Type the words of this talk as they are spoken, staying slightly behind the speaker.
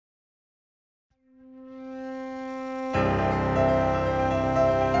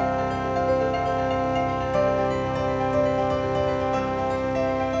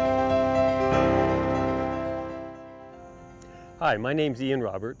Hi, my name's Ian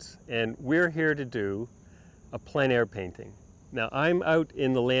Roberts, and we're here to do a plein air painting. Now, I'm out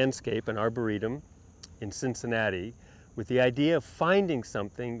in the landscape, an arboretum in Cincinnati, with the idea of finding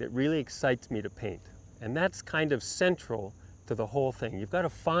something that really excites me to paint. And that's kind of central to the whole thing. You've got to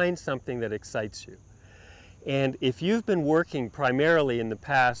find something that excites you. And if you've been working primarily in the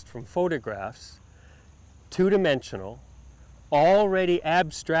past from photographs, two-dimensional, already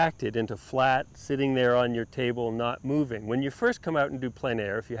abstracted into flat, sitting there on your table, not moving. When you first come out and do plein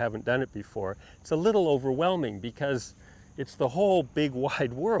air, if you haven't done it before, it's a little overwhelming because it's the whole big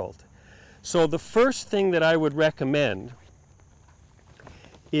wide world. So the first thing that I would recommend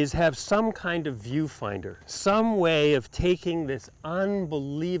is have some kind of viewfinder, some way of taking this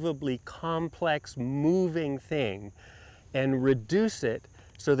unbelievably complex, moving thing and reduce it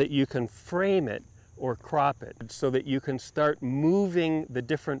so that you can frame it or crop it, so that you can start moving the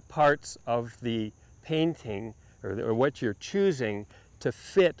different parts of the painting or what you're choosing to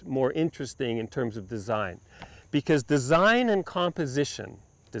fit more interesting in terms of design. Because design and composition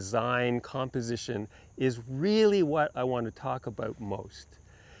is really what I want to talk about most.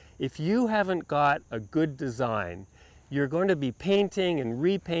 If you haven't got a good design, you're going to be painting and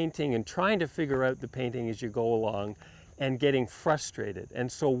repainting and trying to figure out the painting as you go along and getting frustrated.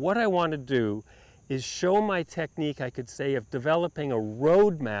 And so what I want to do is show my technique, I could say, of developing a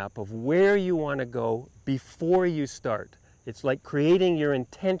roadmap of where you want to go before you start. It's like creating your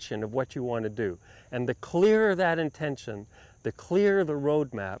intention of what you want to do. And the clearer that intention, the clearer the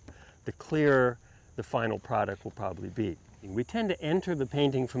roadmap, the clearer the final product will probably be. We tend to enter the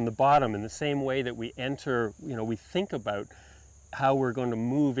painting from the bottom in the same way that we enter, we think about how we're going to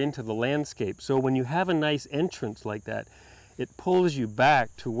move into the landscape. So when you have a nice entrance like that, it pulls you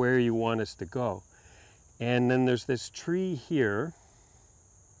back to where you want us to go. And then there's this tree here,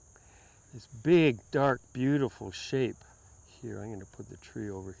 this big, dark, beautiful shape here. I'm going to put the tree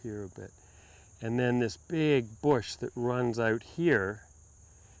over here a bit. And then this big bush that runs out here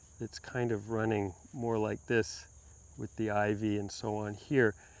that's kind of running more like this with the ivy and so on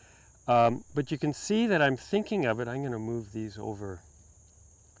here. But you can see that I'm thinking of it. I'm going to move these over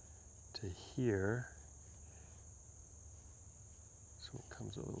to here so it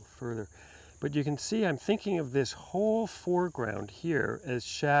comes a little further. But you can see I'm thinking of this whole foreground here as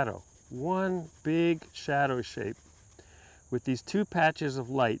shadow. One big shadow shape with these two patches of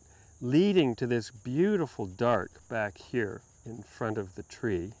light leading to this beautiful dark back here in front of the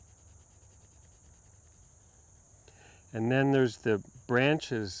tree. And then there's the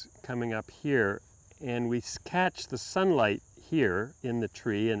branches coming up here, and we catch the sunlight here in the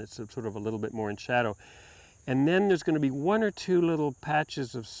tree, and it's sort of a little bit more in shadow. And then there's going to be one or two little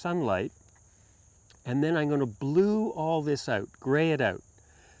patches of sunlight, and then I'm going to blue all this out, gray it out,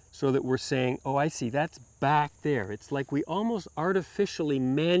 so that we're saying, oh, I see, that's back there. It's like we almost artificially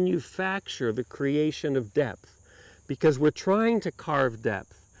manufacture the creation of depth because we're trying to carve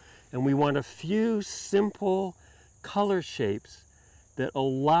depth, and we want a few simple color shapes that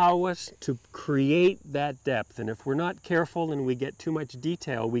allow us to create that depth. And if we're not careful and we get too much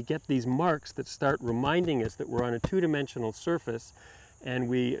detail, we get these marks that start reminding us that we're on a two-dimensional surface, and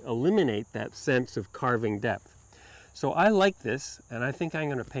we eliminate that sense of carving depth. So I like this, and I think I'm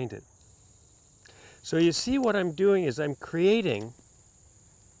going to paint it. So you see what I'm doing is I'm creating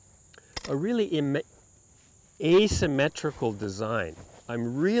a really asymmetrical design.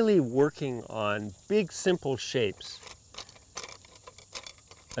 I'm really working on big, simple shapes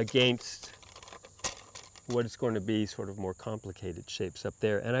against what is going to be sort of more complicated shapes up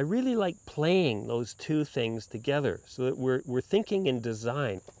there. And I really like playing those two things together so that we're thinking in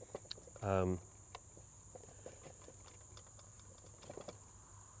design. So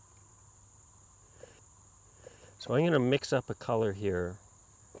I'm going to mix up a color here.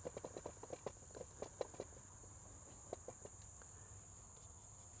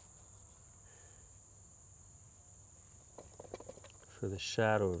 For the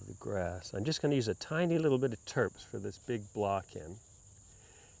shadow of the grass. I'm just going to use a tiny little bit of terps for this big block in.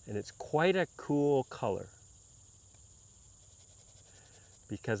 And it's quite a cool color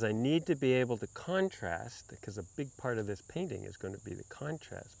because I need to be able to contrast, because a big part of this painting is going to be the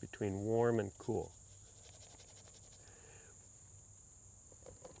contrast between warm and cool.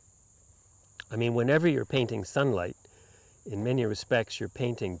 I mean, whenever you're painting sunlight, in many respects you're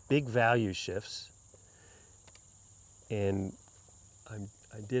painting big value shifts. And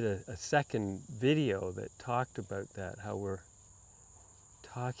I did a second video that talked about that, how we're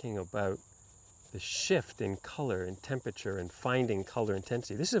talking about the shift in color and temperature and finding color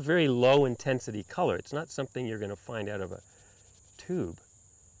intensity. This is a very low intensity color. It's not something you're going to find out of a tube,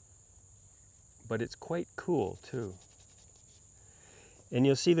 but it's quite cool too. And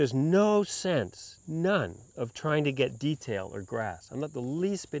you'll see there's no sense, none, of trying to get detail or grass. I'm not the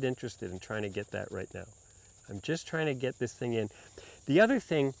least bit interested in trying to get that right now. I'm just trying to get this thing in. The other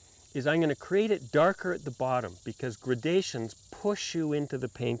thing is I'm going to create it darker at the bottom because gradations push you into the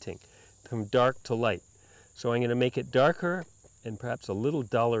painting from dark to light. So I'm going to make it darker and perhaps a little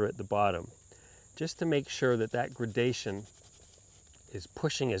duller at the bottom, just to make sure that that gradation is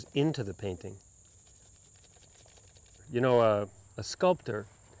pushing us into the painting. You know, a sculptor,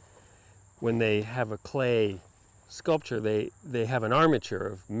 when they have a clay sculpture, they have an armature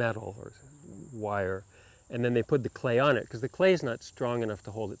of metal or wire, and then they put the clay on it because the clay is not strong enough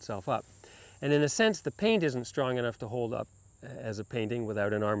to hold itself up. And in a sense, the paint isn't strong enough to hold up as a painting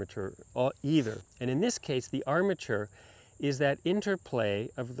without an armature either. And in this case, the armature is that interplay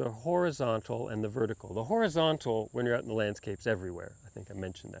of the horizontal and the vertical. The horizontal, when you're out in the landscapes, everywhere. I think I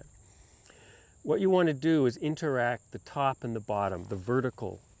mentioned that. What you want to do is interact the top and the bottom, the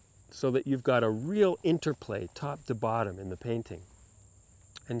vertical, so that you've got a real interplay top to bottom in the painting.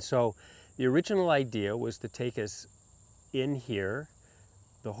 And so the original idea was to take us in here.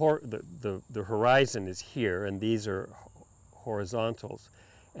 The horizon is here, and these are horizontals.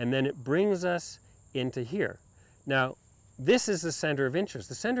 And then it brings us into here. Now, this is the center of interest.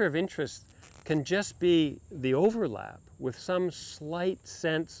 The center of interest can just be the overlap with some slight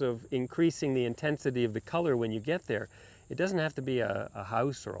sense of increasing the intensity of the color when you get there. It doesn't have to be a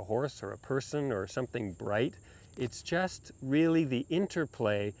house or a horse or a person or something bright. It's just really the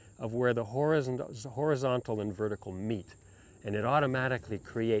interplay of where the horizontal and vertical meet. And it automatically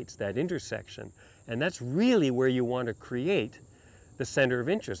creates that intersection. And that's really where you want to create the center of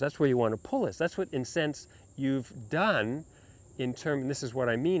interest. That's where you want to pull us. That's what, in a sense, you've done in terms, this is what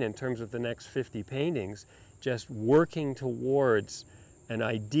I mean in terms of the next 50 paintings, just working towards an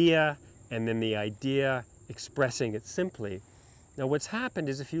idea and then the idea expressing it simply. Now what's happened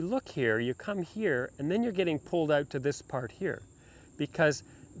is if you look here, you come here, and then you're getting pulled out to this part here because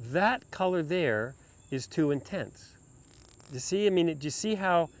that color there is too intense. You see, I mean, do you see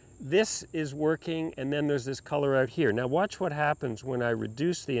how this is working and then there's this color out here? Now watch what happens when I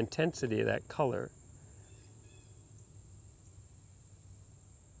reduce the intensity of that color.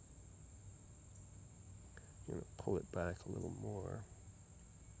 I'm going to pull it back a little more.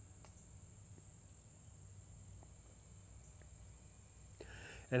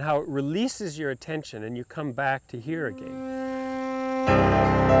 And how it releases your attention and you come back to here again.